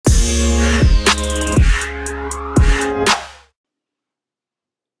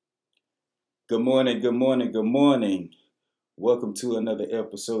Good morning, good morning, good morning. Welcome to another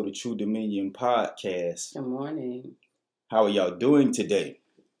episode of True Dominion Podcast. Good morning. How are y'all doing today?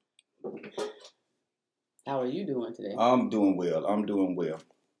 How are you doing today? I'm doing well.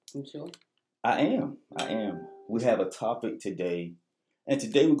 You sure? I am. We have a topic today, and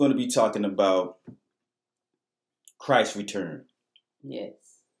today we're going to be talking about Christ's return. Yes.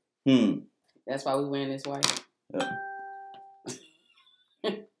 Hmm. That's why we wearing this white.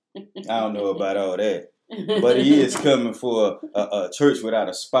 I don't know about all that. But he is coming for a church without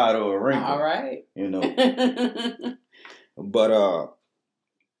a spot or a wrinkle. All right. You know. But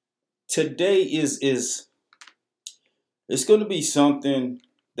today is it's going to be something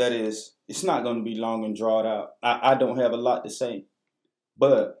that it's not going to be long and drawn out. I don't have a lot to say,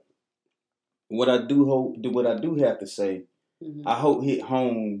 but what I do have to say, I hope hit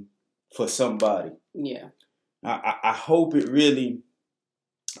home for somebody. Yeah. I hope it really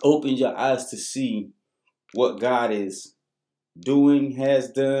opens your eyes to see what God is doing,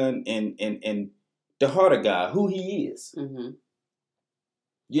 has done, and the heart of God, who He is. Mm-hmm.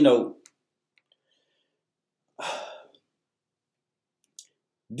 You know,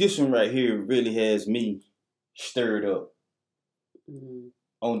 this one right here really has me stirred up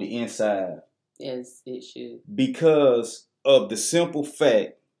on the inside. Yes, it should. Because of the simple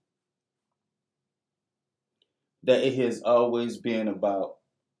fact that it has always been about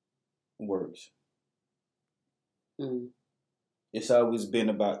works. It's always been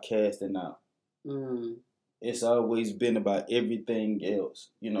about casting out. It's always been about everything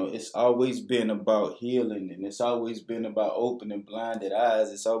else. You know, it's always been about healing, and it's always been about opening blinded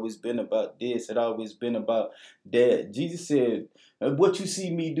eyes. It's always been about this. It's always been about that. Jesus said, what you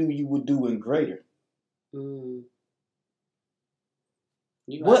see me do, you will do in greater.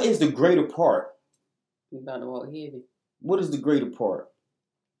 What is the greater part? You about to walk heavy. What is the greater part?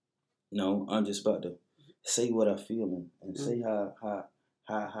 No, I'm just about to say what I feel and say how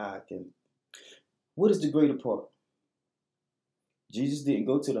I can. What is the greater part? Jesus didn't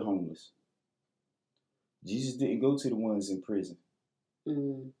go to the homeless. Jesus didn't go to the ones in prison.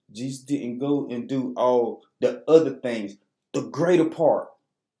 Jesus didn't go and do all the other things. The greater part.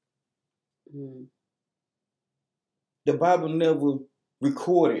 The Bible never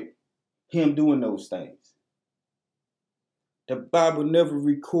recorded him doing those things. The Bible never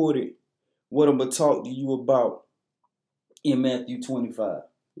recorded what I'm going to talk to you about in Matthew 25.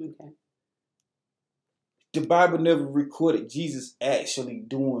 Okay. The Bible never recorded Jesus actually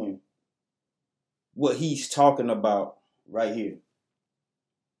doing what he's talking about right here.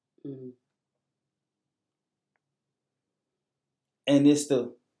 And it's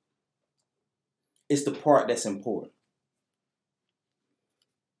the part that's important.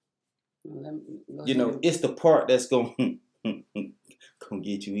 You know, it's the part that's going to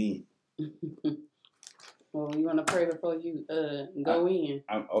get you in. Well, you want to pray before you go in?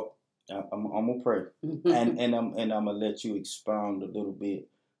 I'm gonna pray, and I'm gonna let you expound a little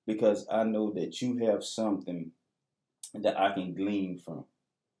bit, because I know that you have something that I can glean from.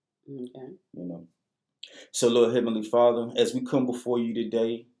 Okay. You know. So, Lord Heavenly Father, as we come before you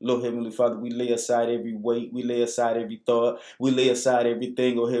today, Lord Heavenly Father, we lay aside every weight, we lay aside every thought, we lay aside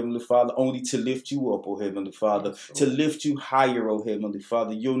everything, oh Heavenly Father, only to lift you up, oh Heavenly Father, yes, to lift you higher, oh Heavenly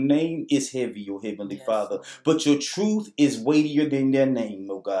Father. Your name is heavy, oh Heavenly Father, but your truth is weightier than their name,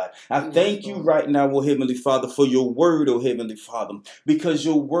 oh God. I thank you right now, oh Heavenly Father, for your word, oh Heavenly Father, because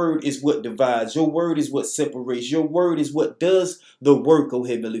your word is what divides, your word is what separates, your word is what does the work, oh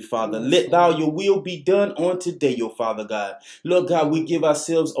Heavenly Father. Let thou your will be done on today, oh Father God. Lord God, we give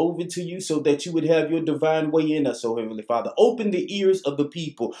ourselves over to you so that you would have your divine way in us, oh Heavenly Father. Open the ears of the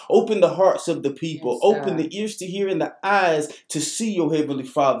people. Open the hearts of the people. Yes, open the ears to hear and the eyes to see, oh Heavenly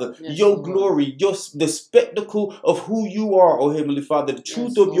Father, yes, your Lord. Glory, the spectacle of who you are, oh Heavenly Father, the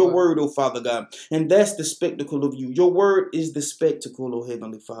truth of your word, oh Father God. And that's the spectacle of you. Your word is the spectacle, oh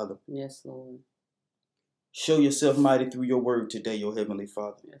Heavenly Father. Yes, Lord. Show yourself mighty through your word today, oh Heavenly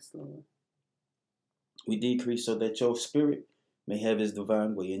Father. Yes, Lord. We decrease so that your spirit may have his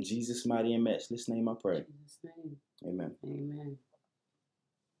divine way. In Jesus' mighty and matchless name I pray. In Jesus' name. Amen. Amen.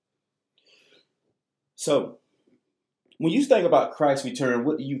 So, when you think about Christ's return,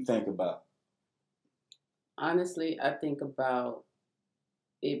 what do you think about? Honestly, I think about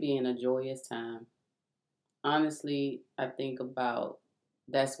it being a joyous time. Honestly, I think about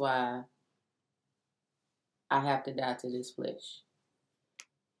that's why I have to die to this flesh.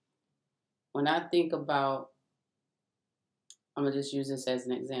 When I think about, I'm going to just use this as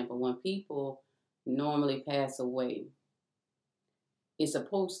an example. When people normally pass away, it's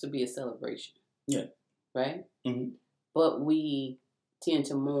supposed to be a celebration. Yeah. Right? Mm-hmm. But we tend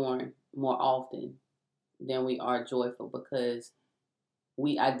to mourn more often than we are joyful, because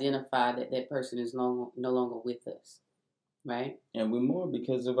we identify that that person is no longer with us, right? And we're more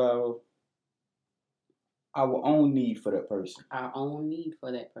because of our own need for that person. Our own need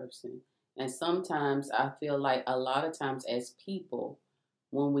for that person. And sometimes I feel like a lot of times as people,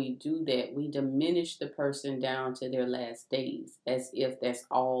 when we do that, we diminish the person down to their last days as if that's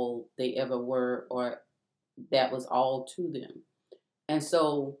all they ever were, or that was all to them. And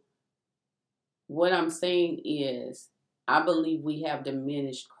so what I'm saying is, I believe we have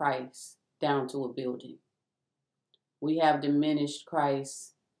diminished Christ down to a building. We have diminished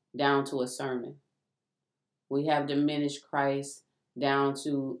Christ down to a sermon. We have diminished Christ down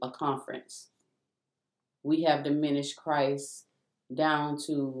to a conference. We have diminished Christ down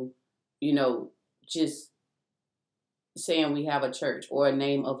to, just saying we have a church or a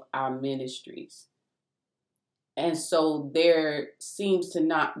name of our ministries. And so there seems to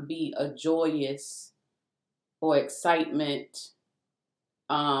not be a joyous or excitement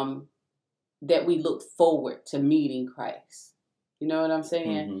that we look forward to meeting Christ. You know what I'm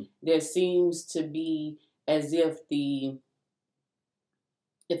saying? Mm-hmm. There seems to be as if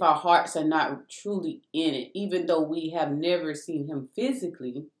our hearts are not truly in it, even though we have never seen him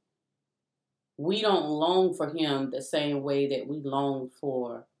physically, we don't long for him the same way that we long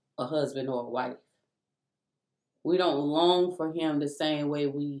for a husband or a wife. We don't long for him the same way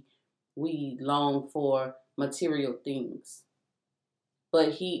we long for material things.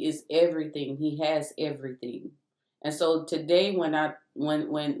 But he is everything. He has everything. And so today,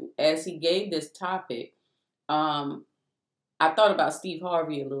 when as he gave this topic, I thought about Steve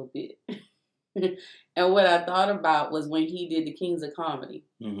Harvey a little bit. And what I thought about was when he did the Kings of Comedy.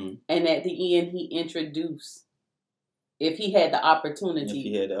 Mm-hmm. And at the end, he introduced, if he had the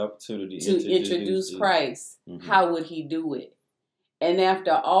opportunity to introduce Christ, mm-hmm. how would he do it? And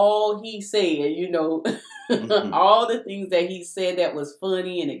after all he said, mm-hmm. all the things that he said that was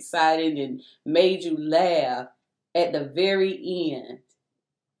funny and exciting and made you laugh, at the very end,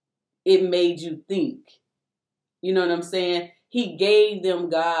 it made you think. You know what I'm saying? He gave them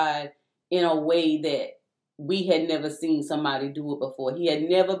God in a way that we had never seen somebody do it before. He had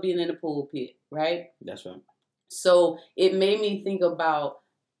never been in the pulpit, right? That's right. So it made me think about,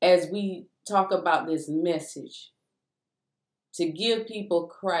 as we talk about this message, to give people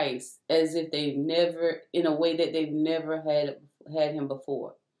Christ as if they've never, in a way that they've never had him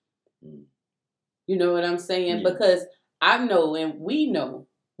before. Mm. You know what I'm saying? Yeah. Because I know, and we know,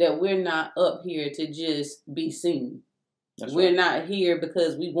 that we're not up here to just be seen. We're not here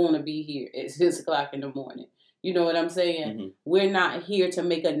because we want to be here at 6 o'clock in the morning. You know what I'm saying? Mm-hmm. We're not here to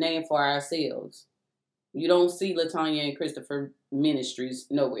make a name for ourselves. You don't see LaTanya and Christopher Ministries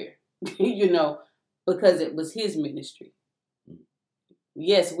nowhere, because it was his ministry. Mm-hmm.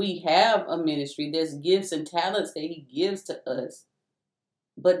 Yes, we have a ministry. There's gifts and talents that he gives to us,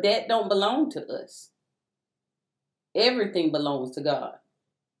 but that don't belong to us. Everything belongs to God.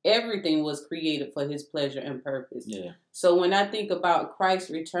 Everything was created for his pleasure and purpose. Yeah. So when I think about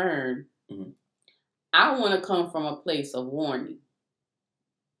Christ's return, mm-hmm. I want to come from a place of warning.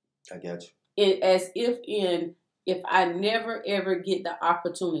 I got you. If I never ever get the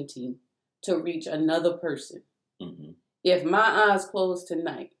opportunity to reach another person, mm-hmm. if my eyes closed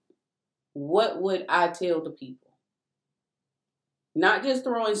tonight, what would I tell the people? Not just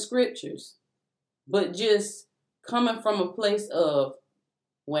throwing scriptures, but just coming from a place of,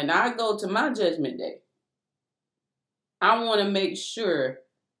 when I go to my judgment day, I want to make sure,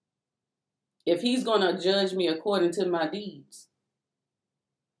 if he's going to judge me according to my deeds,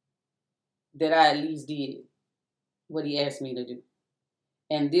 that I at least did what he asked me to do.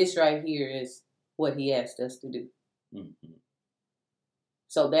 And this right here is what he asked us to do. Mm-hmm.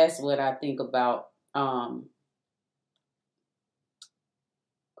 So that's what I think about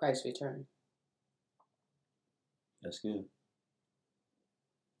Christ's return. That's good.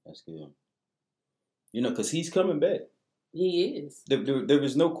 That's good. Because he's coming back. He is. There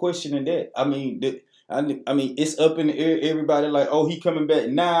is no question in that. I mean, it's up in the air. Everybody like, oh, he coming back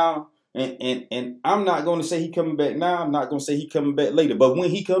now. And I'm not going to say he coming back now. I'm not going to say he coming back later. But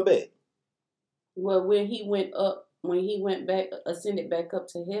when he come back. Well, when he went back, ascended back up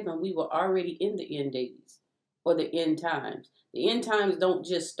to heaven, we were already in the end days, or the end times. The end times don't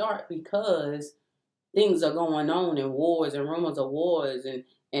just start because things are going on, and wars and rumors of wars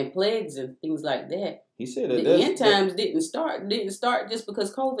and plagues and things like that. He said that the end times didn't start just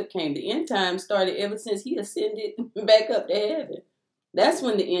because COVID came. The end times started ever since he ascended back up to heaven. That's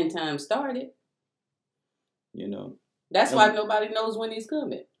when the end times started. That's why nobody knows when he's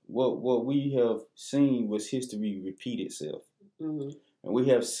coming. What we have seen was history repeat itself. Mm-hmm. And we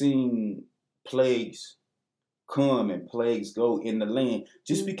have seen plagues come and plagues go in the land.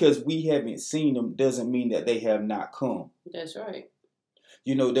 Just because we haven't seen them doesn't mean that they have not come. That's right.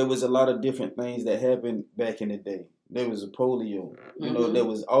 You know, there was a lot of different things that happened back in the day. There was a polio. You know, there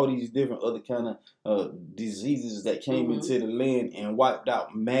was all these different other kind of diseases that came into the land and wiped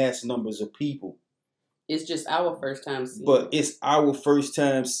out mass numbers of people. It's just our first time seeing it. It's our first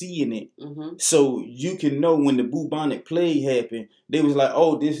time seeing it. So you can know when the bubonic plague happened, they was like,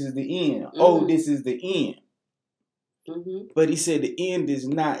 oh, this is the end. Oh, this is the end. But he said the end is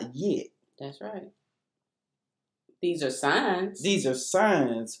not yet. That's right. These are signs. These are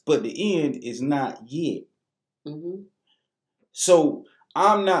signs, but the end is not yet. So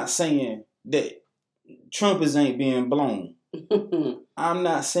I'm not saying that trumpets ain't being blown. I'm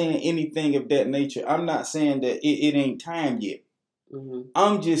not saying anything of that nature. I'm not saying that it ain't time yet.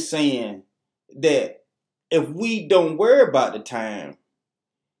 I'm just saying that if we don't worry about the time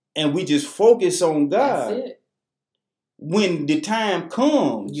and we just focus on God, that's it. When the time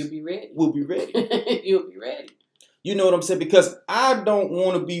comes, you'll be ready. We'll be ready. You'll be ready. You know what I'm saying? Because I don't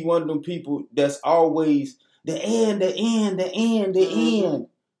want to be one of them people that's always the end. And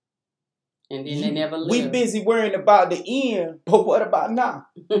then they never live. We busy worrying about the end, but what about now?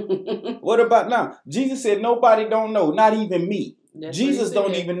 What about now? Jesus said nobody don't know, not even me. That's Jesus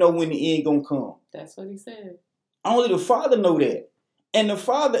don't even know when the end gonna come. That's what he said. Only the Father know that. And the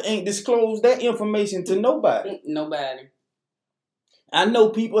Father ain't disclosed that information to nobody. Nobody. I know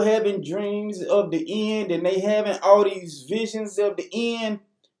people having dreams of the end and they having all these visions of the end.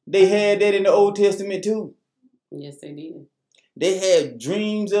 They had that in the Old Testament too. Yes, they did. They had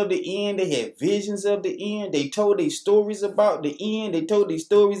dreams of the end. They had visions of the end. They told their stories about the end. They told their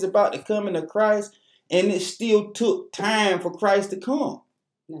stories about the coming of Christ. And it still took time for Christ to come.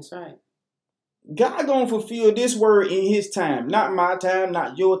 That's right. God gonna fulfill this word in his time. Not my time,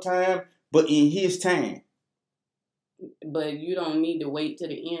 not your time, but in his time. But you don't need to wait till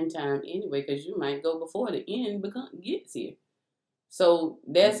the end time anyway, because you might go before the end gets here. So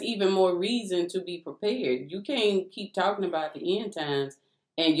that's even more reason to be prepared. You can't keep talking about the end times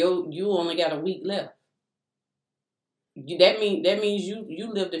and you only got a week left. That means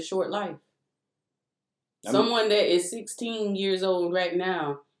you lived a short life. Someone that is 16 years old right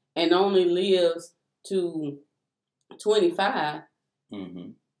now and only lives to 25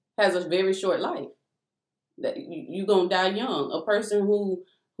 has a very short life. That you're gonna die young. A person who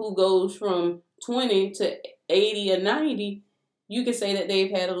goes from 20 to 80 or 90, you can say that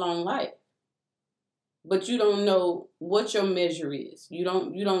they've had a long life. But you don't know what your measure is. You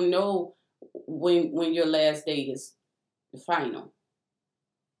don't know when your last day is final.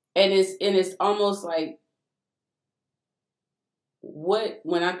 And it's almost like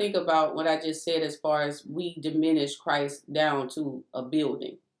when I think about what I just said as far as we diminish Christ down to a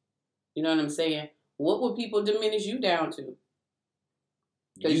building. You know what I'm saying? What would people diminish you down to?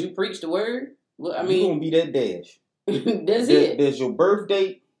 Because you preach the word? Well, I mean, you're going to be that dash. It. There's your birth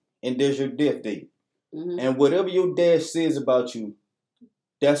date and there's your death date. And whatever your dash says about you,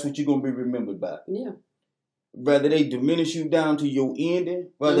 that's what you're going to be remembered by. Yeah. Whether they diminish you down to your ending,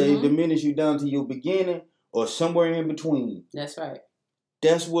 whether they diminish you down to your beginning, or somewhere in between. That's right.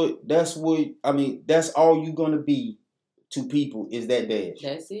 That's all you're going to be to people is that dash.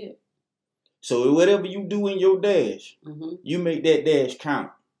 That's it. So whatever you do in your dash, you make that dash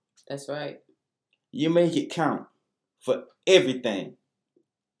count. That's right. You make it count for everything.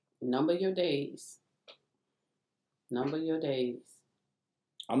 Number your days. Number your days.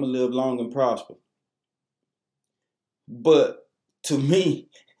 I'm going to live long and prosper. But to me,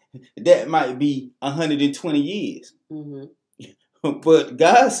 that might be 120 years. But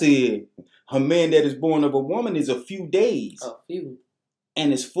God said a man that is born of a woman is a few days. A few.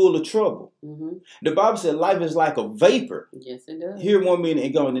 And it's full of trouble. The Bible said life is like a vapor. Yes, it does. Here 1 minute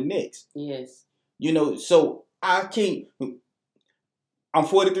and gone the next. Yes. You know, so I'm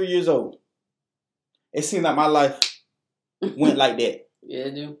 43 years old. It seems like my life went like that. Yeah,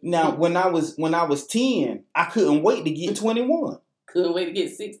 it do. Now, when I was 10, I couldn't wait to get 21. Couldn't wait to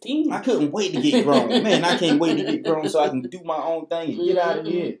get 16. I couldn't wait to get grown. Man, I can't wait to get grown so I can do my own thing and get out of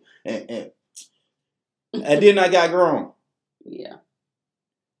here. And then I got grown. Yeah.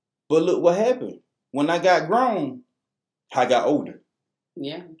 But look what happened. When I got grown, I got older.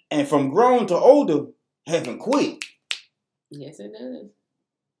 Yeah. And from grown to older happened quick. Yes, it does.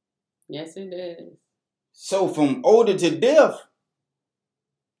 Yes, it does. So from older to death,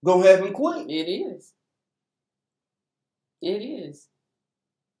 gonna happen quick. It is. It is.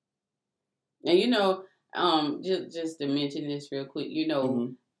 And just to mention this real quick,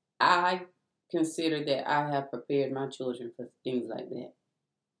 I consider that I have prepared my children for things like that.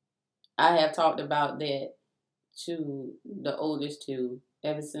 I have talked about that to the oldest two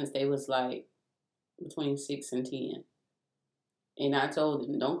ever since they was like between 6 and 10. And I told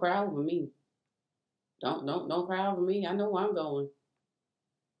them, don't cry over me. Don't cry over me. I know where I'm going.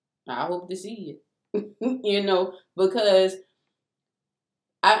 I hope to see you. Because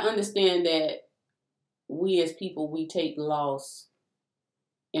I understand that we as people, we take loss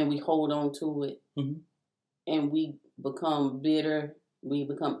and we hold on to it. Mm-hmm. And we become bitter. We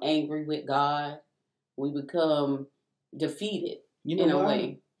become angry with God. We become defeated in a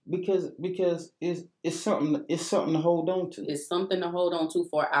way. Because it's something to hold on to. It's something to hold on to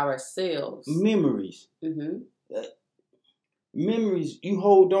for ourselves. Memories. Mm-hmm. Memories. You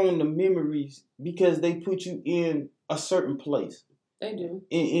hold on to memories because they put you in a certain place. They do.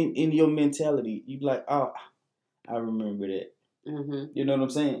 In your mentality, you like, oh, I remember that. Mm-hmm. You know what I'm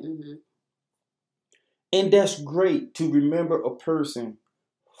saying? Mm-hmm. And that's great to remember a person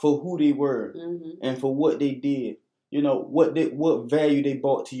for who they were and for what they did. What value they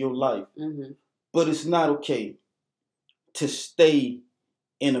brought to your life. Mm-hmm. But it's not okay to stay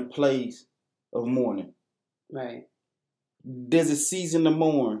in a place of mourning. Right. There's a season to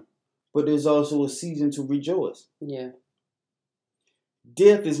mourn, but there's also a season to rejoice. Yeah.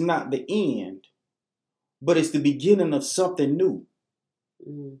 Death is not the end, but it's the beginning of something new.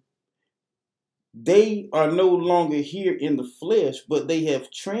 Mm-hmm. They are no longer here in the flesh, but they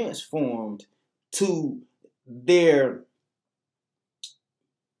have transformed to their,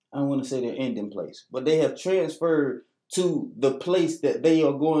 I don't want to say their ending place, but they have transferred to the place that they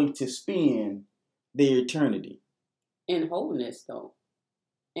are going to spend their eternity. In wholeness, though.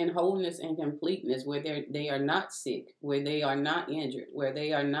 In wholeness and completeness, where they are not sick, where they are not injured, where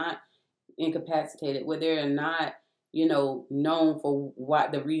they are not incapacitated, where they are not, known for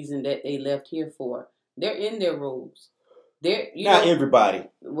what the reason that they left here for. They're in their robes. Not everybody.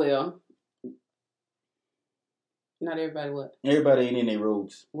 Well, not everybody what? Everybody ain't in their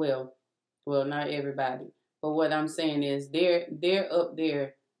robes. Well, not everybody. But what I'm saying is they're up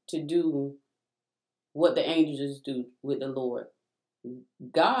there to do what the angels do with the Lord.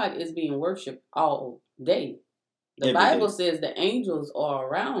 God is being worshipped all day. The Bible says the angels are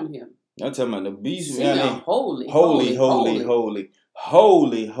around him. I'm talking about the beast. Holy, holy, holy, holy,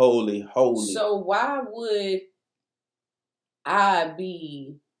 holy, holy, holy. So why would I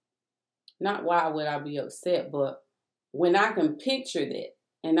be, not why would I be upset, but when I can picture that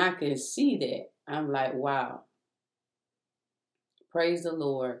and I can see that, I'm like, wow. Praise the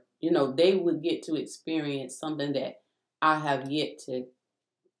Lord. They would get to experience something that I have yet to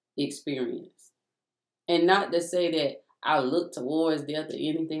experience. And not to say that I look towards death or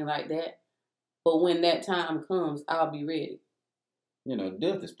anything like that, but when that time comes, I'll be ready.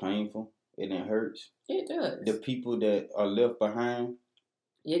 Death is painful and it hurts. It does. The people that are left behind.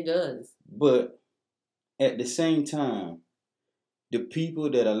 It does. But at the same time, the people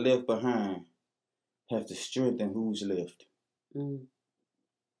that are left behind have to strengthen who's left. Mm.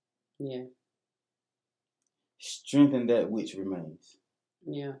 Yeah. Strengthen that which remains.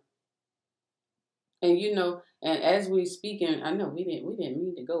 Yeah. And and as we're speaking, I know we didn't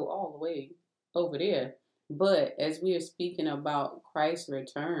mean to go all the way over there, but as we are speaking about Christ's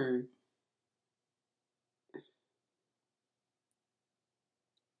return,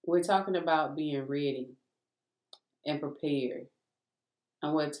 we're talking about being ready and prepared.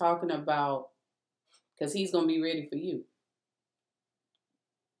 And we're talking about, because he's going to be ready for you.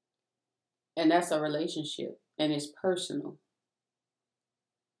 And that's a relationship, and it's personal.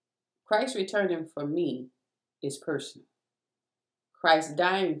 Christ returning for me is personal. Christ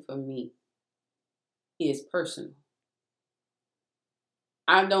dying for me is personal.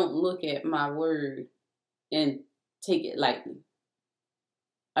 I don't look at my word and take it lightly.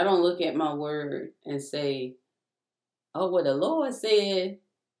 I don't look at my word and say, oh, what the Lord said.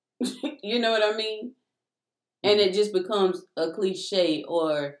 You know what I mean? And it just becomes a cliche,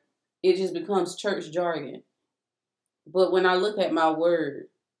 or it just becomes church jargon. But when I look at my word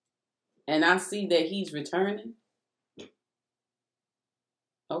and I see that he's returning,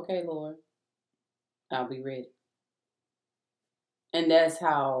 okay, Lord, I'll be ready. And that's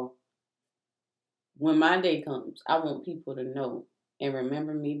how, when my day comes, I want people to know and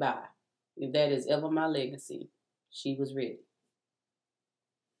remember me by, if that is ever my legacy, she was ready.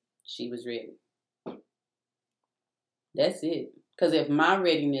 She was ready. That's it. Because if my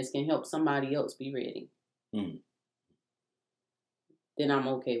readiness can help somebody else be ready, then I'm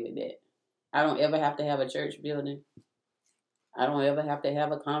okay with that. I don't ever have to have a church building. I don't ever have to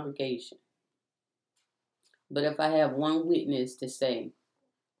have a congregation. But if I have one witness to say,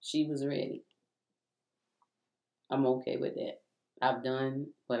 she was ready, I'm okay with that. I've done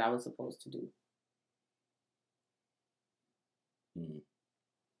what I was supposed to do. Mm.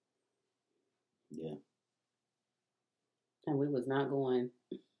 Yeah. And we was not going.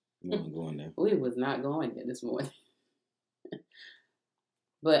 You wasn't going there. We was not going there this morning.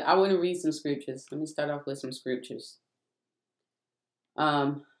 But I want to read some scriptures. Let me start off with some scriptures.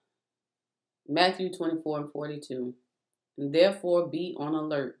 Matthew 24:42. Therefore be on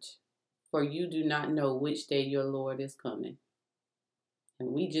alert, for you do not know which day your Lord is coming.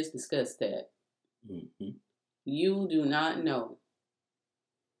 And we just discussed that. Mm-hmm. You do not know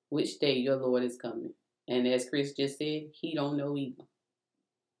which day your Lord is coming. And as Chris just said, he don't know either.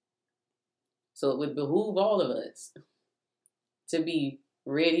 So it would behoove all of us to be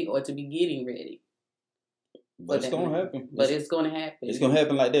ready or to be getting ready. But it's gonna happen. But it's gonna happen. It's gonna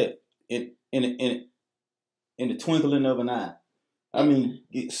happen like that. In the twinkling of an eye. I mean,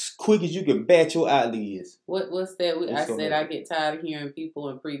 as quick as you can bat your eyelids. What's that? I said I get tired of hearing people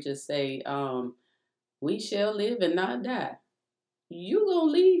and preachers say, we shall live and not die. You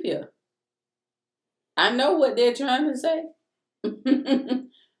gonna leave here. I know what they're trying to say.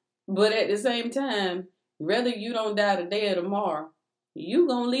 But at the same time, whether you don't die today or tomorrow, you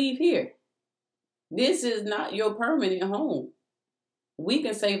gonna leave here. This is not your permanent home. We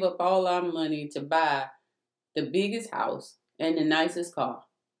can save up all our money to buy the biggest house and the nicest car,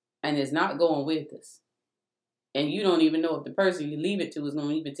 and it's not going with us. And you don't even know if the person you leave it to is going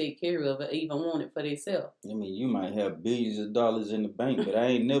to even take care of it, even want it for themselves. I mean, you might have billions of dollars in the bank, but I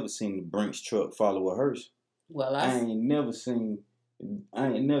ain't never seen the Brinks truck follow a hearse. Well, I ain't never seen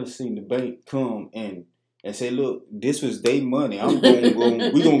the bank come and say, look, this was their money.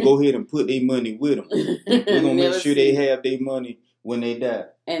 We're gonna go ahead and put their money with them. We're gonna make sure they have their money when they die.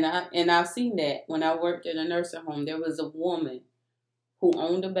 And I've seen that when I worked in a nursing home. There was a woman who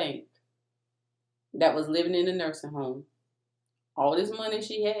owned a bank that was living in a nursing home. All this money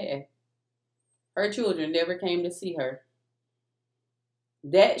she had, her children never came to see her.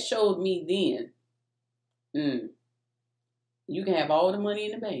 That showed me then, you can have all the money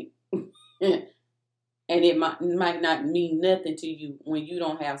in the bank. And it might not mean nothing to you when you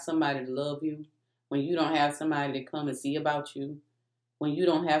don't have somebody to love you, when you don't have somebody to come and see about you, when you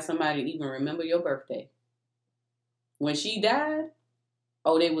don't have somebody to even remember your birthday. When she died,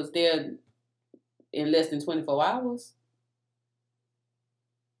 they was there in less than 24 hours.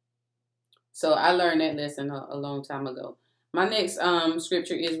 So I learned that lesson a long time ago. My next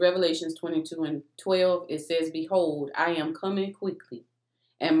scripture is Revelations 22:12. It says, behold, I am coming quickly,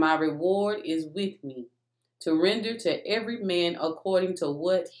 and my reward is with me, to render to every man according to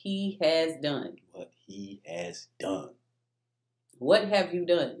what he has done. What he has done. What have you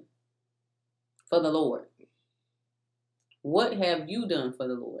done for the Lord? What have you done for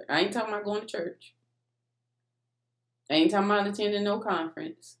the Lord? I ain't talking about going to church. I ain't talking about attending no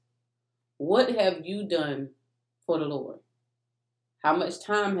conference. What have you done for the Lord? How much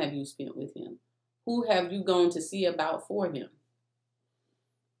time have you spent with him? Who have you gone to see about for him?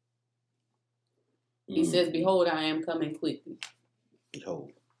 He says, behold, I am coming quickly.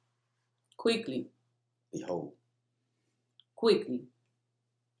 Behold. Quickly. Behold. Quickly.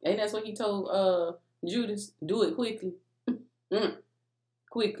 Ain't that's what he told Judas? Do it quickly.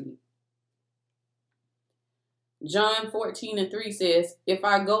 Quickly. John 14:3 says, if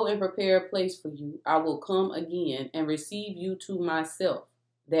I go and prepare a place for you, I will come again and receive you to myself,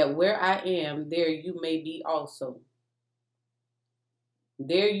 that where I am, there you may be also.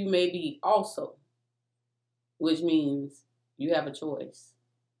 There you may be also. Which means you have a choice.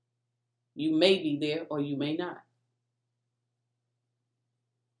 You may be there or you may not.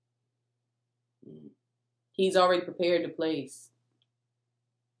 He's already prepared the place.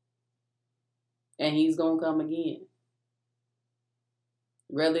 And he's going to come again.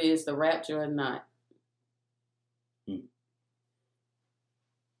 Whether it's the rapture or not. And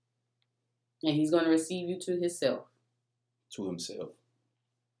he's going to receive you to himself. To himself.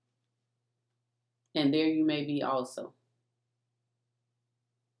 And there you may be also.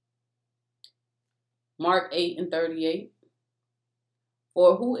 Mark 8:38.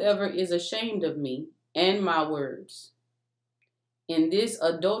 For whoever is ashamed of me and my words in this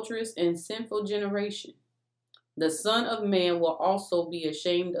adulterous and sinful generation, the Son of Man will also be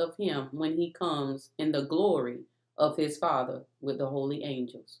ashamed of him when he comes in the glory of his Father with the holy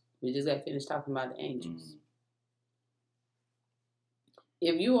angels. We just got finished talking about the angels.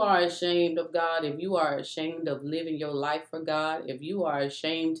 If you are ashamed of God, if you are ashamed of living your life for God, if you are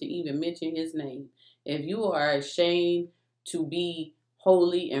ashamed to even mention his name, if you are ashamed to be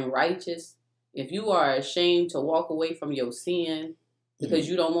holy and righteous, if you are ashamed to walk away from your sin because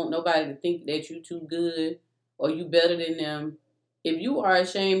you don't want nobody to think that you're too good or you better than them. If you are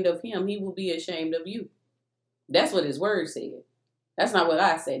ashamed of him, he will be ashamed of you. That's what his word said. That's not what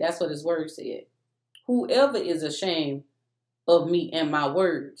I say. That's what his word said. Whoever is ashamed of me and my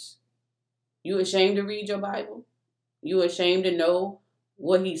words. You ashamed to read your Bible? You ashamed to know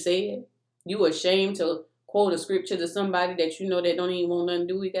what he said? You ashamed to quote a scripture to somebody that you know that don't even want nothing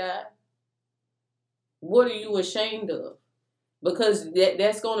to do with God? What are you ashamed of? Because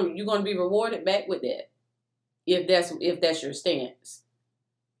you're gonna be rewarded back with that. If that's your stance.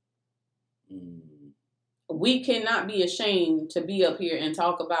 We cannot be ashamed to be up here and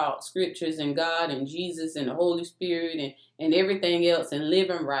talk about scriptures and God and Jesus and the Holy Spirit and everything else and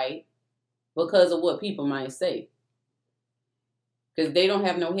living right because of what people might say. Because they don't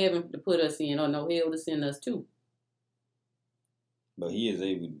have no heaven to put us in or no hell to send us to. But he is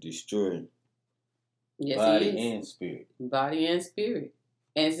able to destroy yes, body and spirit. Body and spirit.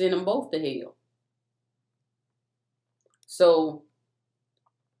 And send them both to hell. So,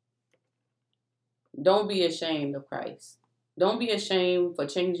 don't be ashamed of Christ. Don't be ashamed for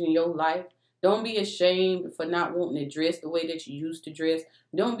changing your life. Don't be ashamed for not wanting to dress the way that you used to dress.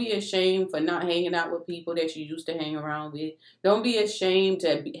 Don't be ashamed for not hanging out with people that you used to hang around with. Don't be ashamed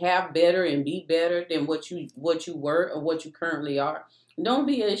to have better and be better than what you were or what you currently are. Don't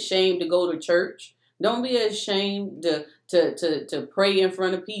be ashamed to go to church. Don't be ashamed to pray in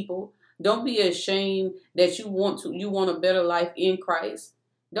front of people. Don't be ashamed that you want a better life in Christ.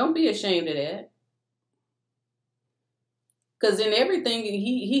 Don't be ashamed of that. Because in everything,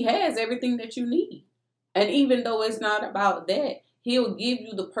 he has everything that you need. And even though it's not about that, he'll give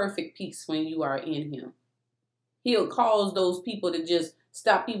you the perfect peace when you are in him. He'll cause those people to just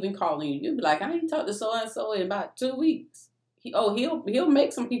stop even calling you. You'll be like, I ain't talked to so-and-so in about 2 weeks. He'll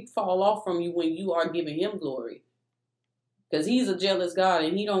make some people fall off from you when you are giving him glory. Because he's a jealous God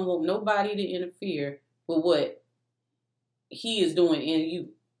and he don't want nobody to interfere with what he is doing in you.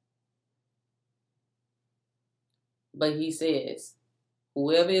 But he says,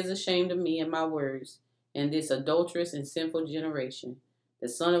 whoever is ashamed of me and my words in this adulterous and sinful generation, the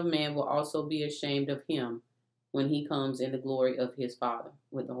Son of Man will also be ashamed of him when he comes in the glory of his Father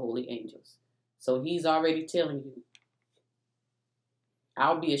with the holy angels. So he's already telling you,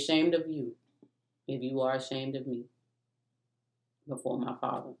 I'll be ashamed of you if you are ashamed of me before my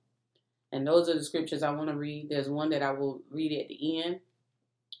Father. And those are the scriptures I want to read. There's one that I will read at the end,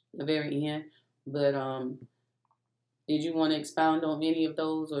 the very end. But did you want to expound on any of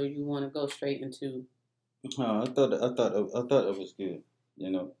those, or you want to go straight into? I thought it was good,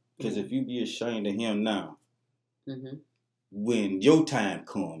 because if you be ashamed of him now, when your time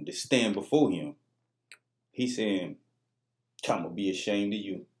comes to stand before him, he's saying, "I'm gonna be ashamed of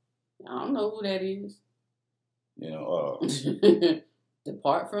you." I don't know who that is.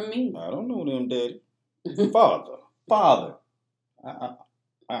 Depart from me. I don't know them, Daddy. Father. I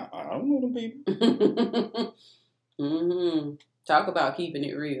don't know them people. Talk about keeping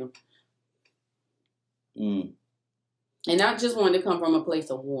it real. And I just wanted to come from a place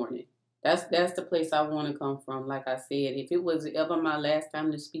of warning. That's the place I want to come from. Like I said, if it was ever my last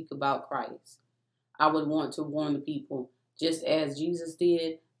time to speak about Christ, I would want to warn the people, just as Jesus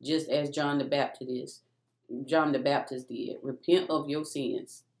did, just as John the Baptist did. Repent of your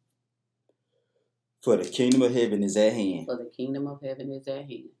sins. For the kingdom of heaven is at hand. For the kingdom of heaven is at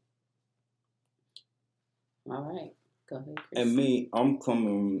hand. All right. Go ahead, Chris. And me, I'm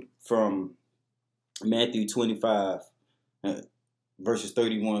coming from Matthew 25, verses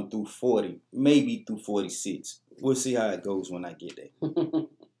 31 through 40, maybe through 46. We'll see how it goes when I get there.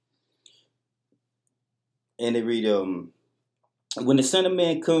 And they read, when the Son of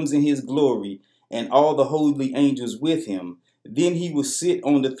Man comes in his glory and all the holy angels with him, then he will sit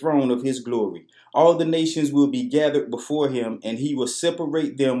on the throne of his glory. All the nations will be gathered before him, and he will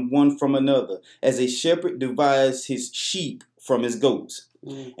separate them one from another, as a shepherd divides his sheep from his goats.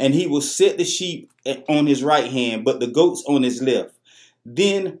 And he will set the sheep on his right hand, but the goats on his left.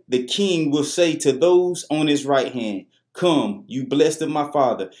 Then the king will say to those on his right hand, "Come, you blessed of my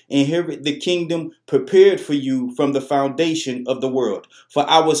Father, inherit the kingdom prepared for you from the foundation of the world. For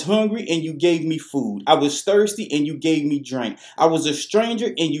I was hungry, and you gave me food. I was thirsty, and you gave me drink. I was a stranger,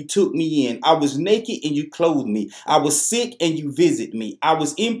 and you took me in. I was naked, and you clothed me. I was sick, and you visited me. I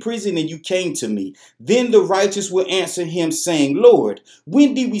was in prison, and you came to me." Then the righteous will answer him, saying, "Lord,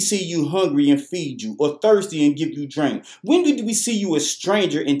 when did we see you hungry and feed you, or thirsty and give you drink? When did we see you a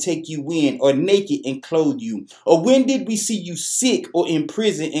stranger and take you in, or naked and clothe you? Or when did we see you sick or in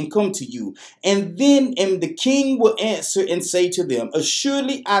prison and come to you?" And the king will answer and say to them,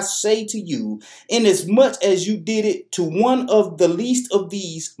 "Assuredly I say to you, inasmuch as you did it to one of the least of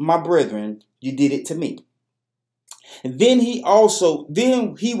these, my brethren, you did it to me." Then he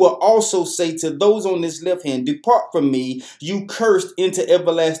will also say to those on his left hand, depart from me, you cursed, into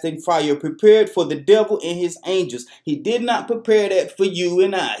everlasting fire, prepared for the devil and his angels. He did not prepare that for you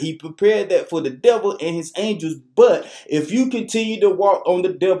and I. He prepared that for the devil and his angels. But if you continue to walk on the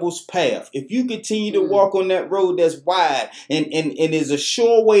devil's path, if you continue to walk on that road that's wide and is a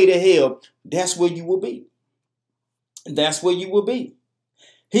sure way to hell, that's where you will be. That's where you will be.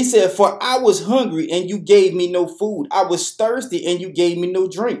 He said, for I was hungry and you gave me no food. I was thirsty and you gave me no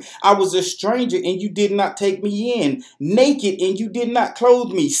drink. I was a stranger and you did not take me in. Naked and you did not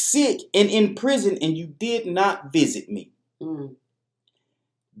clothe me. Sick and in prison and you did not visit me.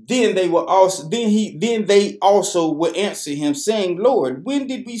 Then they also will answer him, saying, Lord, when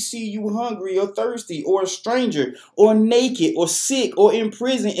did we see you hungry or thirsty or a stranger or naked or sick or in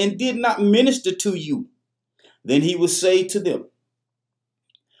prison and did not minister to you? Then he will say to them,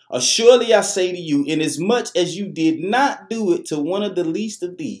 surely I say to you, inasmuch as you did not do it to one of the least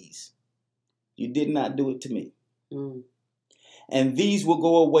of these, you did not do it to me. And these will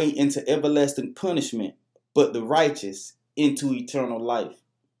go away into everlasting punishment, but the righteous into eternal life.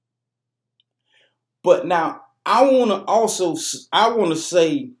 But now I want to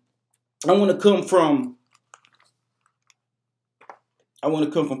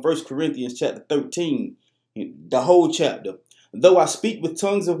come from 1 Corinthians chapter 13, the whole chapter. Though I speak with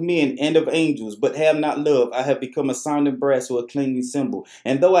tongues of men and of angels, but have not love, I have become a sounding brass or a clanging cymbal.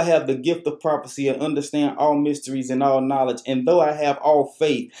 And though I have the gift of prophecy and understand all mysteries and all knowledge, and though I have all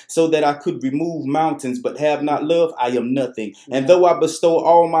faith so that I could remove mountains, but have not love, I am nothing. And though I bestow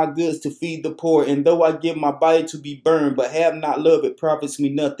all my goods to feed the poor, and though I give my body to be burned, but have not love, it profits me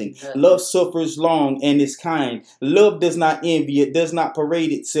nothing. Love suffers long and is kind. Love does not envy, it does not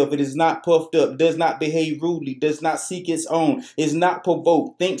parade itself, it is not puffed up, does not behave rudely, does not seek its own, is not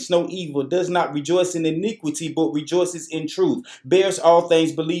provoked, thinks no evil, does not rejoice in iniquity, but rejoices in truth, bears all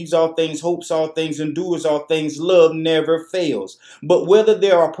things, believes all things, hopes all things, endures all things. Love never fails. But whether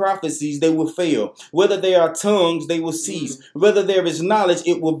there are prophecies, they will fail. Whether there are tongues, they will cease. Whether there is knowledge,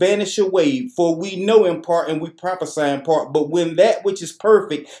 it will vanish away. For we know in part and we prophesy in part. But when that which is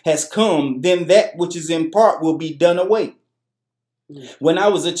perfect has come, then that which is in part will be done away. When I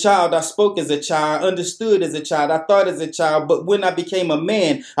was a child, I spoke as a child, understood as a child, I thought as a child. But when I became a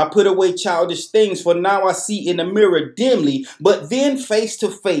man, I put away childish things. For now I see in a mirror dimly, but then face to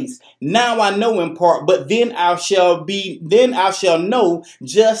face. Now I know in part, but then I shall know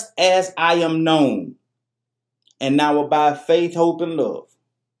just as I am known. And now abide faith, hope, and love.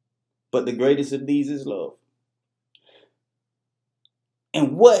 But the greatest of these is love.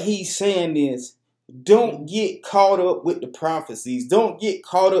 And what he's saying is, don't get caught up with the prophecies. Don't get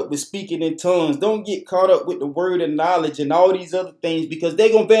caught up with speaking in tongues. Don't get caught up with the word of knowledge and all these other things, because they're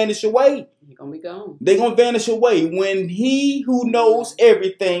going to vanish away. They're going to be gone. They're going to vanish away. When he who knows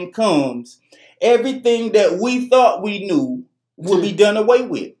everything comes, everything that we thought we knew will be done away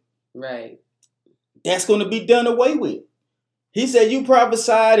with. Right. That's going to be done away with. He said, you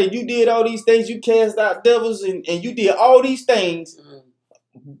prophesied and you did all these things. You cast out devils and you did all these things.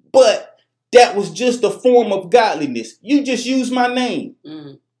 But that was just a form of godliness. You just used my name.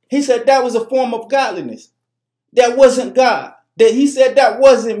 He said that was a form of godliness. That wasn't God. He said that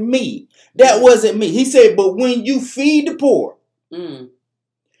wasn't me. That wasn't me. He said, but when you feed the poor,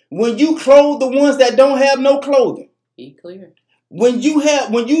 when you clothe the ones that don't have no clothing, be clear. When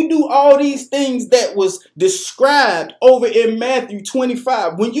you do all these things that was described over in Matthew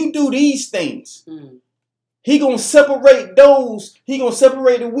 25, when you do these things, he gonna separate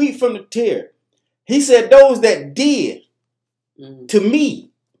the wheat from the tare. He said those that did to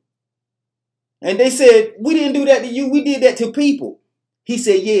me. And they said, we didn't do that to you, we did that to people. He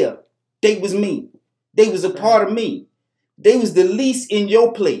said, yeah, they was me. They was a part of me. They was the least in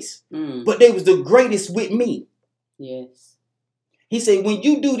your place, but they was the greatest with me. Yes. He said, when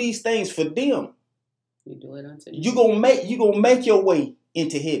you do these things for them, you do it unto you gonna make your way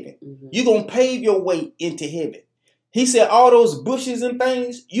into heaven. You're going to pave your way into heaven. He said all those bushes and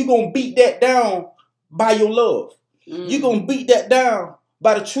things, you're going to beat that down by your love. You're going to beat that down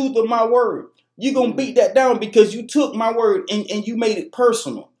by the truth of my word. You're going to beat that down because you took my word and you made it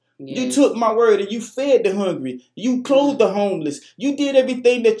personal. Yes. You took my word and you fed the hungry. You clothed the homeless. You did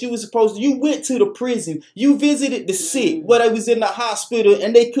everything that you were supposed to. You went to the prison. You visited the sick, where they was in the hospital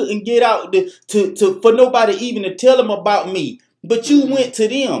and they couldn't get out for nobody even to tell them about me. But you went to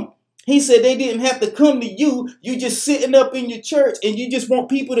them. He said they didn't have to come to you. You just sitting up in your church and you just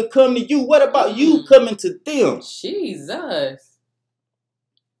want people to come to you. What about you coming to them? Jesus.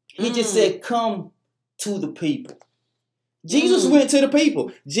 He just said, come to the people. Jesus went to the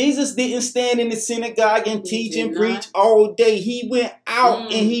people. Jesus didn't stand in the synagogue and teach and preach all day. He went out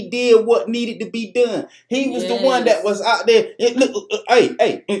and he did what needed to be done. He was the one that was out there.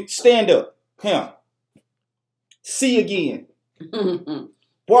 Hey, stand up. Him. See again.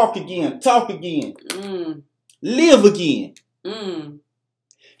 Walk again. Talk again. Live again.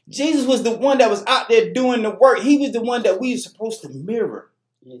 Jesus was the one that was out there doing the work. He was the one that we were supposed to mirror.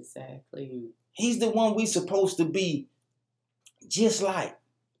 Exactly. He's the one we supposed to be just like.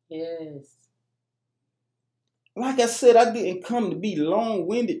 Yes. Like I said, I didn't come to be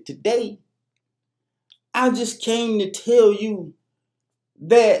long-winded today. I just came to tell you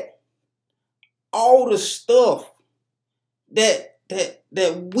that all the stuff that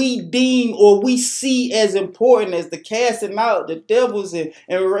we deem or we see as important as the casting out the devils and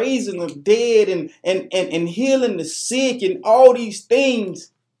raising the dead and healing the sick and all these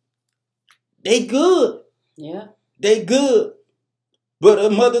things, they good. Yeah. They good.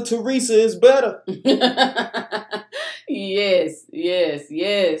 But Mother Teresa is better. Yes.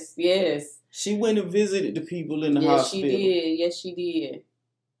 She went and visited the people in the hospital. Yes, she did.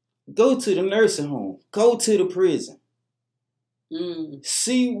 Go to the nursing home. Go to the prison.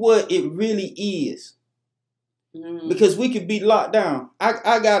 See what it really is. Because we could be locked down.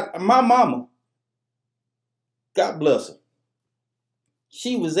 I got my mama. God bless her.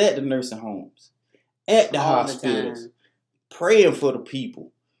 She was at the nursing homes, at the hospitals, praying for the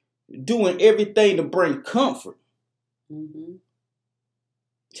people, doing everything to bring comfort.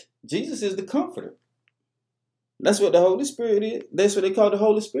 Jesus is the comforter. That's what the Holy Spirit is. That's what they call the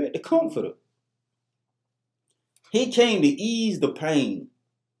Holy Spirit, the comforter. He came to ease the pain,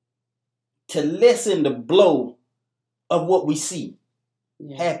 to lessen the blow of what we see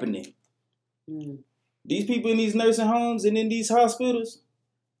happening. These people in these nursing homes and in these hospitals,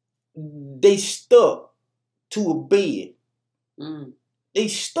 they stuck to a bed. They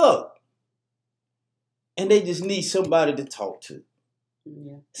stuck. And they just need somebody to talk to.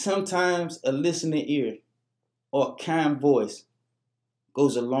 Sometimes a listening ear or a kind voice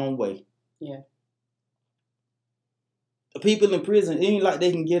goes a long way. The people in prison, it ain't like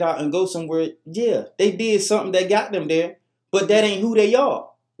they can get out and go somewhere. Yeah, they did something that got them there, but that ain't who they are.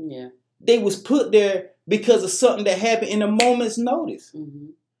 They was put there because of something that happened in a moment's notice.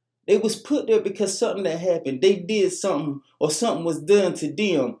 They was put there because something that happened. They did something or something was done to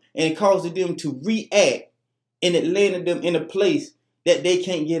them and it caused them to react and it landed them in a place that they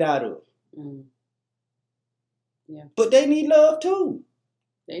can't get out of. But they need love too.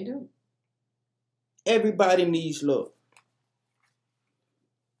 They do. Everybody needs love.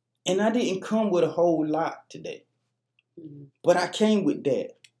 And I didn't come with a whole lot today. But I came with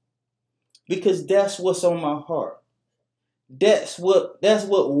that. Because that's what's on my heart. That's what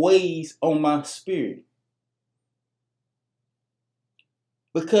weighs on my spirit.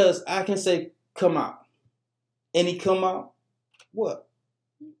 Because I can say, come out. And he come out. What?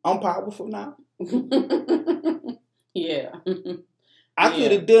 I'm powerful now. Yeah. I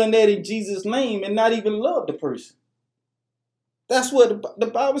could have done that in Jesus' name and not even love the person. That's what the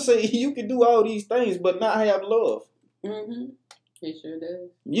Bible says. You can do all these things, but not have love. It sure does.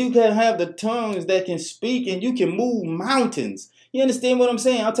 You can have the tongues that can speak and you can move mountains. You understand what I'm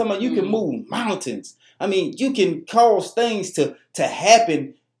saying? I'm talking about you can move mountains. I mean, you can cause things to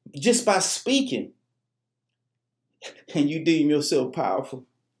happen just by speaking. And you deem yourself powerful.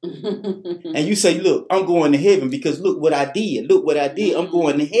 And you say, look, I'm going to heaven because look what I did. Look what I did. I'm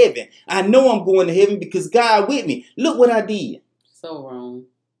going to heaven. I know I'm going to heaven because God with me. Look what I did. So wrong.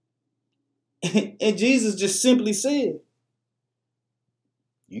 And Jesus just simply said,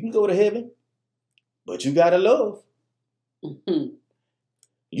 you can go to heaven, but you got to love.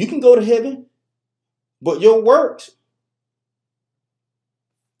 You can go to heaven, but your works,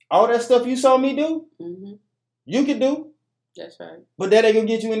 all that stuff you saw me do, you can do. That's right. But that ain't going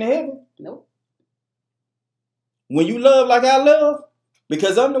to get you into heaven. Nope. When you love like I love,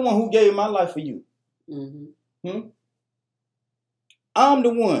 because I'm the one who gave my life for you. I'm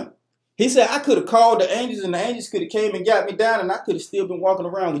the one. He said, I could have called the angels and the angels could have came and got me down and I could have still been walking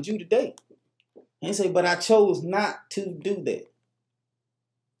around with you today. And he said, but I chose not to do that.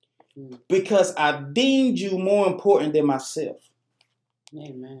 Because I deemed you more important than myself.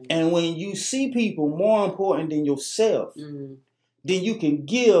 Amen. And when you see people more important than yourself, then you can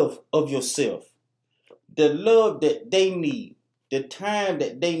give of yourself. The love that they need, the time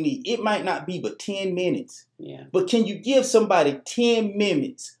that they need. It might not be but 10 minutes. But can you give somebody 10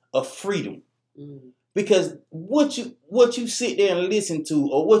 minutes of freedom? Because what you sit there and listen to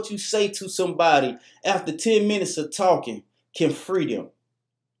or what you say to somebody after 10 minutes of talking can free them.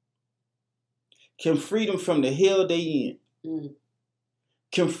 Can free them from the hell they in. Mm.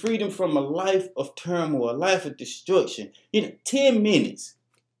 can free them from a life of turmoil, a life of destruction. 10 minutes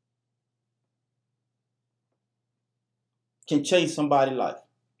can change somebody's life.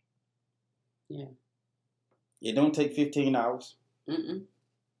 Yeah. It don't take 15 hours. Mm-mm.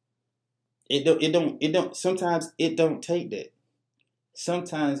 It don't, sometimes it don't take that.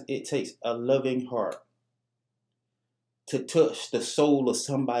 Sometimes it takes a loving heart to touch the soul of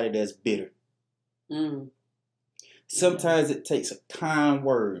somebody that's bitter. Mm. Sometimes it takes a kind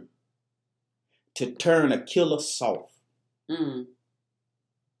word to turn a killer soft. Mm.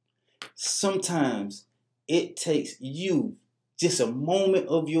 Sometimes it takes you just a moment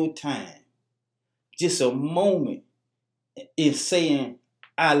of your time, just a moment in saying,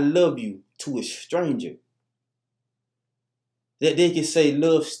 I love you to a stranger, that they can say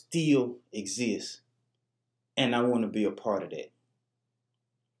love still exists and I want to be a part of that.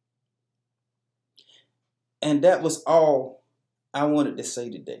 And that was all I wanted to say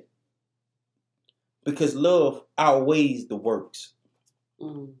today. Because love outweighs the works.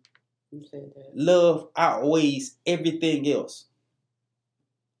 Mm. You said that. Love outweighs everything else.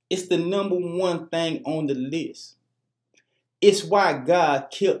 It's the number one thing on the list. It's why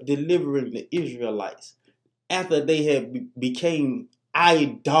God kept delivering the Israelites after they had became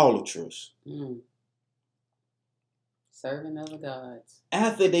idolaters. Mm. Serving other gods.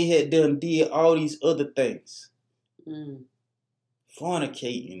 After they had did all these other things. Mm.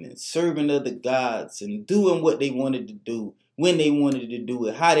 Fornicating and serving other gods and doing what they wanted to do, when they wanted to do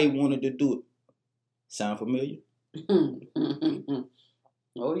it, how they wanted to do it. Sound familiar?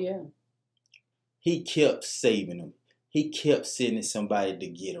 Oh, yeah. He kept saving them. He kept sending somebody to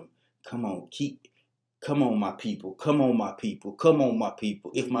get them. Come on, my people. Come on, my people. Come on, my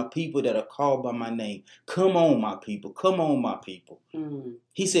people. If my people that are called by my name, come on, my people. Come on, my people. Mm.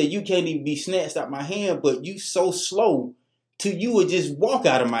 He said, you can't even be snatched out my hand, but you so slow till you would just walk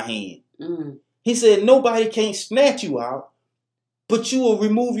out of my hand. Mm. He said, nobody can't snatch you out, but you will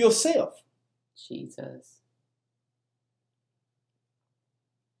remove yourself. Jesus.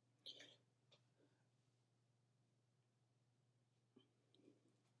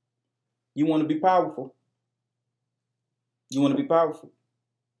 You want to be powerful? You want to be powerful?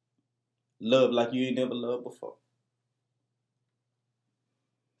 Love like you ain't never loved before.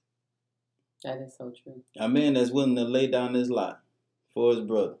 That is so true. A man that's willing to lay down his life for his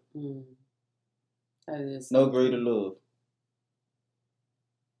brother. Mm. That is so no greater true. Love.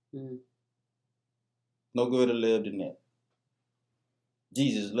 Mm. No greater love than that.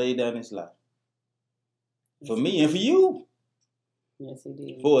 Jesus laid down his life. For me and for you. Yes, he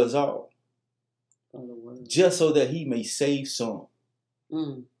did. For us all. For the world. Just so that he may save some.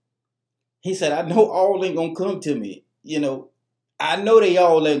 Mm. He said, I know all ain't going to come to me. I know they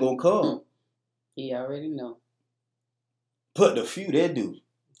all ain't going to come. He already know. But the few that do.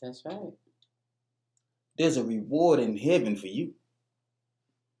 That's right. There's a reward in heaven for you.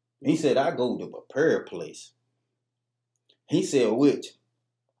 He said, I go to prepare a place. He said, which?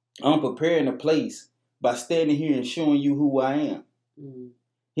 I'm preparing a place by standing here and showing you who I am. Mm.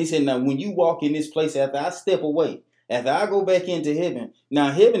 He said, now when you walk in this place, after I step away, after I go back into heaven,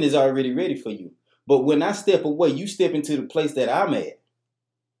 now heaven is already ready for you. But when I step away, you step into the place that I'm at.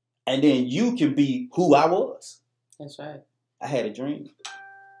 And then you can be who I was. That's right. I had a dream.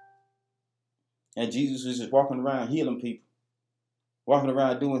 And Jesus was just walking around healing people. Walking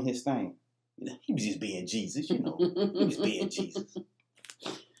around doing his thing. He was just being Jesus, He was being Jesus.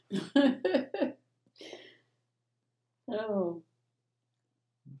 Oh.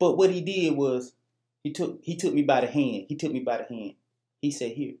 But what he did was, he took me by the hand. He took me by the hand. He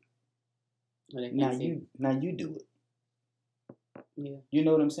said, here. Now you do it. Yeah. You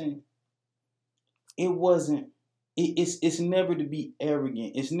know what I'm saying? It wasn't. It's never to be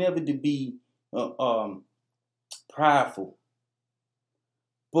arrogant. It's never to be prideful.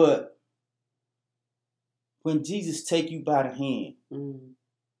 But when Jesus take you by the hand,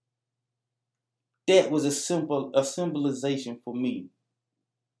 that was a symbolization for me,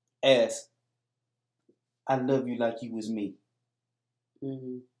 as I love you like you was me.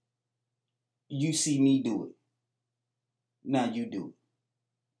 Mm-hmm. You see me do it. Now you do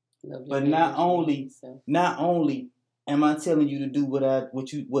it. But not only am I telling you to do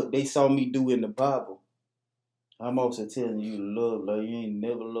what they saw me do in the Bible, I'm also telling you to love like you ain't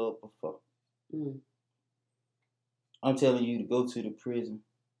never loved before. Mm. I'm telling you to go to the prison,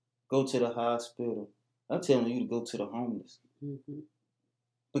 go to the hospital. I'm telling you to go to the homeless. Mm-hmm.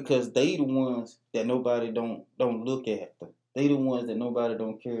 Because they the ones that nobody don't look at. They the ones that nobody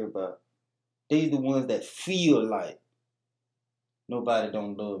don't care about. They the ones that feel like nobody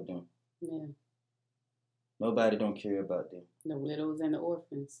don't love them. Yeah. Nobody don't care about them. The widows and the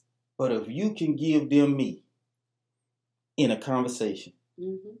orphans. But if you can give them me in a conversation,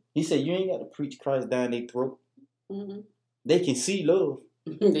 he said you ain't got to preach Christ down their throat. They can see love.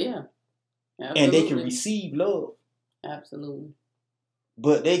 Yeah. Absolutely. And they can receive love. Absolutely.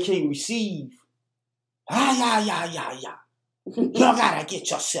 But they can't receive. You gotta get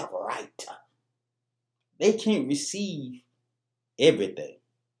yourself right. They can't receive everything.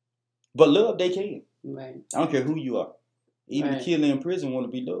 But love, they can. Right. I don't care who you are. Even the killer in prison want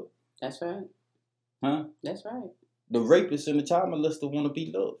to be loved. That's right. Huh? That's right. The rapist and the child molester want to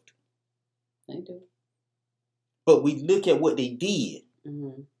be loved. They do. But we look at what they did.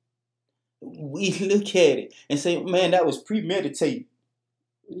 We look at it and say, man, that was premeditated.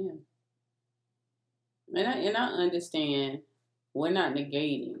 Yeah. And I understand we're not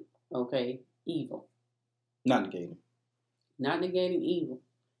negating, okay, evil. Not negating. Not negating evil.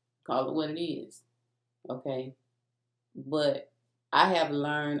 Call it what it is. Okay. But I have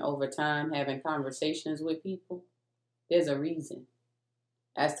learned over time, having conversations with people, there's a reason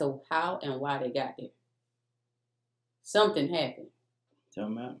as to how and why they got there. Something happened. Tell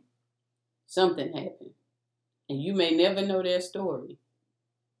me out. Something happened. And you may never know their story.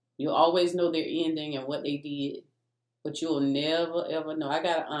 You'll always know their ending and what they did. But you'll never, ever know. I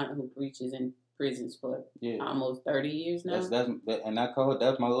got an aunt who preaches in prisons for almost 30 years now. And I call it,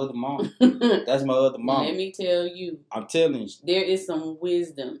 that's my other mom. That's my other mom. Let me tell you. I'm telling you. There is some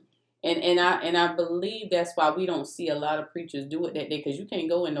wisdom. And I believe that's why we don't see a lot of preachers do it that day. Because you can't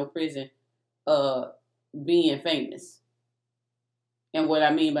go in no prison being famous. And what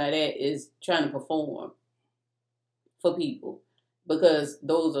I mean by that is trying to perform for people. Because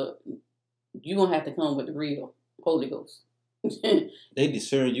those are, you're going to have to come with the real Holy Ghost. They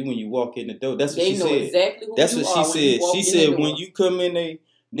discern you when you walk in the door. That's what she said. Exactly who That's you what are she said. She said when you come in there,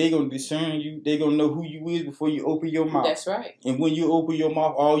 they going to discern you. They going to know who you is before you open your mouth. That's right. And when you open your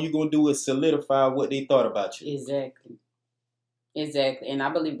mouth, all you going to do is solidify what they thought about you. Exactly. Exactly. And I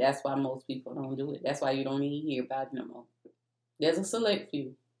believe that's why most people don't do it. That's why you don't even hear about it no more. There's a select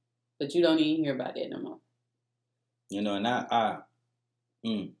few, but you don't even hear about that no more. You know, and I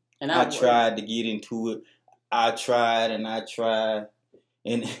tried to get into it. I tried, and I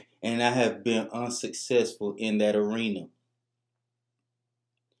have been unsuccessful in that arena.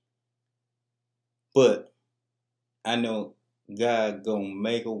 But I know God gonna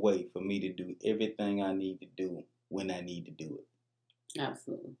make a way for me to do everything I need to do when I need to do it.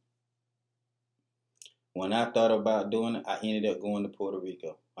 Absolutely. When I thought about doing it, I ended up going to Puerto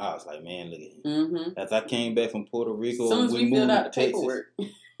Rico. I was like, man, look at him. As I came back from Puerto Rico, as soon as we filled out the paperwork.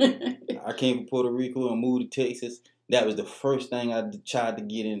 I came from Puerto Rico and moved to Texas. That was the first thing I tried to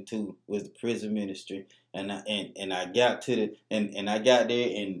get into was the prison ministry, and I got to I got there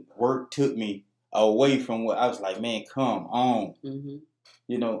and work took me away from what I was like. Man, come on,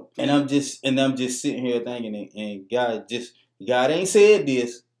 you know. And I'm just sitting here thinking, and God ain't said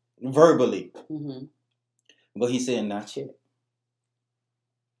this verbally, but He said not yet.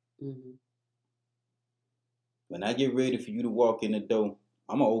 When I get ready for you to walk in the door,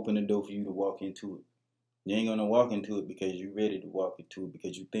 I'm going to open the door for you to walk into it. You ain't going to walk into it because you're ready to walk into it,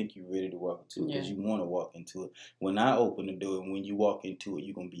 because you think you're ready to walk into it, because you want to walk into it. When I open the door and when you walk into it,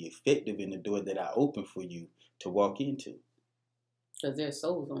 you're going to be effective in the door that I open for you to walk into. Because there's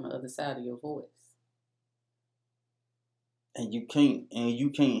souls on the other side of your voice. And you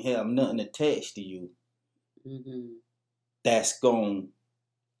can't have nothing attached to you that's going to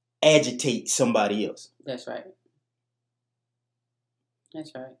agitate somebody else. That's right.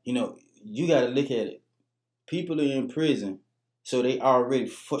 That's right. You know, you got to look at it. People are in prison, so they already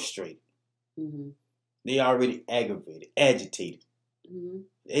frustrated. They already aggravated, agitated.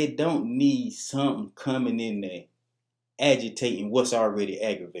 They don't need something coming in there agitating what's already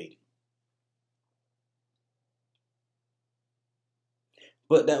aggravated.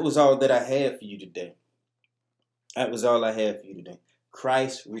 But that was all that I had for you today. That was all I had for you today.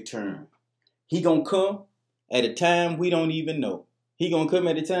 Christ's return. He gonna come at a time we don't even know. He gonna come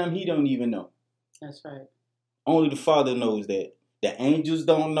at a time he don't even know. That's right. Only the Father knows that. The angels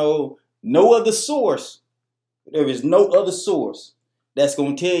don't know. No other source. There is no other source that's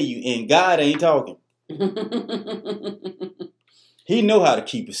gonna tell you, and God ain't talking. He know how to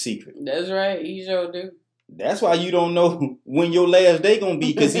keep a secret. That's right. He sure do. That's why you don't know when your last day gonna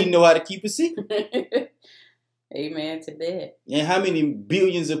be, because He know how to keep a secret. Amen to that. And how many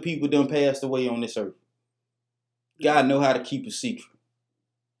billions of people done passed away on this earth? God know how to keep a secret.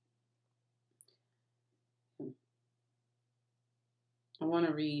 I want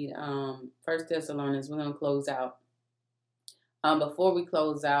to read 1 Thessalonians. We're going to close out. Before we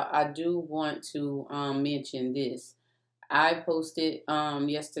close out, I do want to mention this. I posted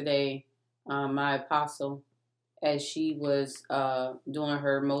yesterday my apostle as she was doing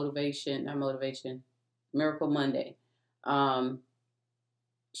her Miracle Monday.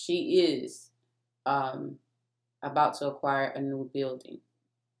 She is about to acquire a new building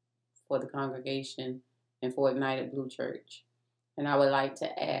for the congregation and for Ignited Blue Church. And I would like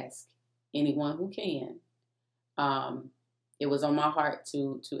to ask anyone who can. It was on my heart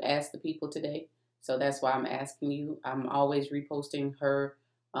to ask the people today. So that's why I'm asking you. I'm always reposting her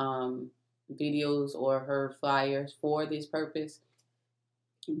videos or her flyers for this purpose.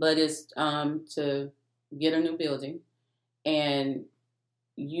 But it's to get a new building. And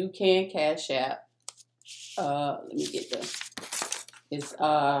you can Cash App. Let me get it's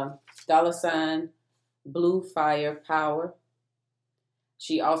 $ Blue Fire Power.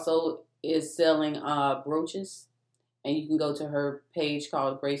 She also is selling brooches. And you can go to her page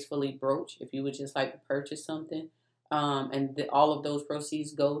called Gracefully Brooch if you would just like to purchase something. And all of those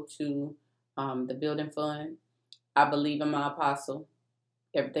proceeds go to the building fund. I believe in my apostle.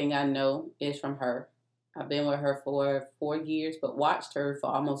 Everything I know is from her. I've been with her for 4 years, but watched her for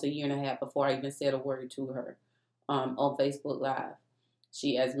almost 1.5 years before I even said a word to her on Facebook Live.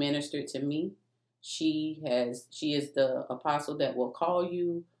 She has ministered to me. She is the apostle that will call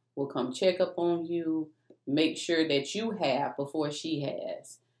you, will come check up on you, make sure that you have before she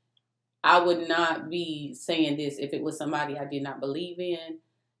has. I would not be saying this if it was somebody I did not believe in,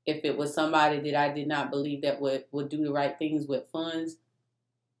 if it was somebody that I did not believe that would do the right things with funds.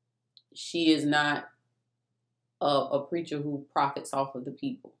 She is not a preacher who profits off of the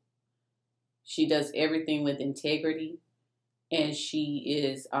people. She does everything with integrity, and she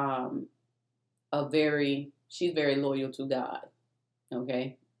is she's very loyal to God.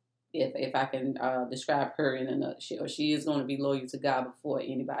 Okay? If I can describe her in a nutshell, she is going to be loyal to God before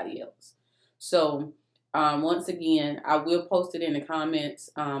anybody else. So, once again, I will post it in the comments,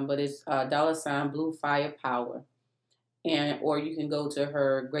 but it's $ Blue Fire Power. Or you can go to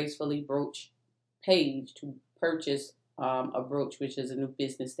her Gracefully Brooch page to purchase a brooch, which is a new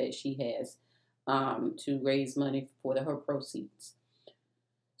business that she has to raise money for her proceeds.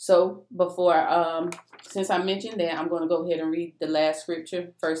 So since I mentioned that, I'm going to go ahead and read the last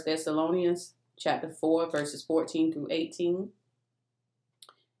scripture, 1 Thessalonians chapter 4, verses 14 through 18.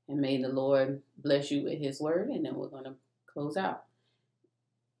 And may the Lord bless you with his word, and then we're going to close out.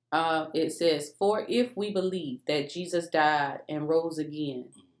 It says, "For if we believe that Jesus died and rose again,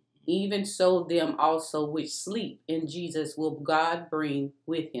 even so them also which sleep in Jesus will God bring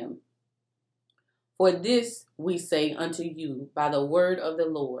with him. For this we say unto you by the word of the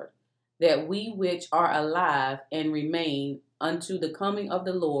Lord, that we which are alive and remain unto the coming of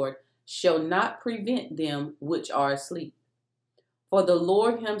the Lord shall not prevent them which are asleep. For the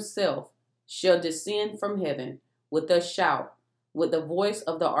Lord himself shall descend from heaven with a shout, with the voice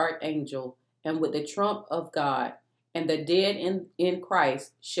of the archangel, and with the trump of God, and the dead in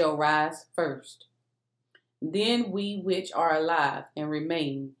Christ shall rise first. Then we which are alive and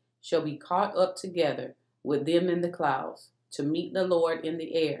remain shall be caught up together with them in the clouds to meet the Lord in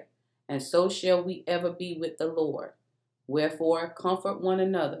the air, and so shall we ever be with the Lord. Wherefore, comfort one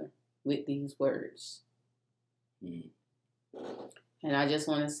another with these words." And I just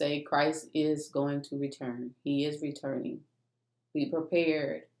want to say, Christ is going to return. He is returning. Be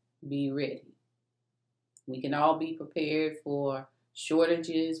prepared. Be ready. We can all be prepared for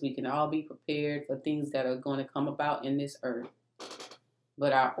shortages. We can all be prepared for things that are going to come about in this earth.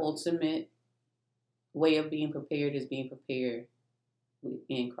 But our ultimate way of being prepared is being prepared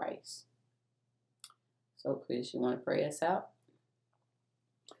in Christ. So, Chris, you want to pray us out?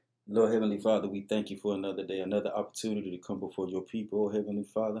 Lord Heavenly Father, we thank you for another day, another opportunity to come before your people, oh Heavenly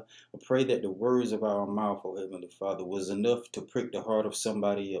Father. I pray that the words of our mouth, oh Heavenly Father, was enough to prick the heart of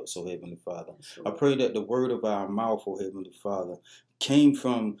somebody else, oh Heavenly Father. I pray that the word of our mouth, oh Heavenly Father, came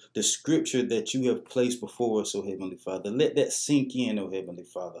from the scripture that you have placed before us, oh Heavenly Father. Let that sink in, oh Heavenly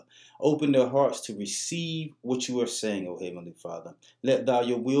Father. Open their hearts to receive what you are saying, oh Heavenly Father. Let thou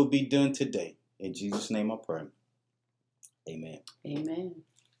your will be done today. In Jesus' name I pray. Amen. Amen.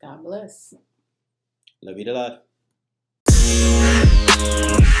 God bless. Love you to life.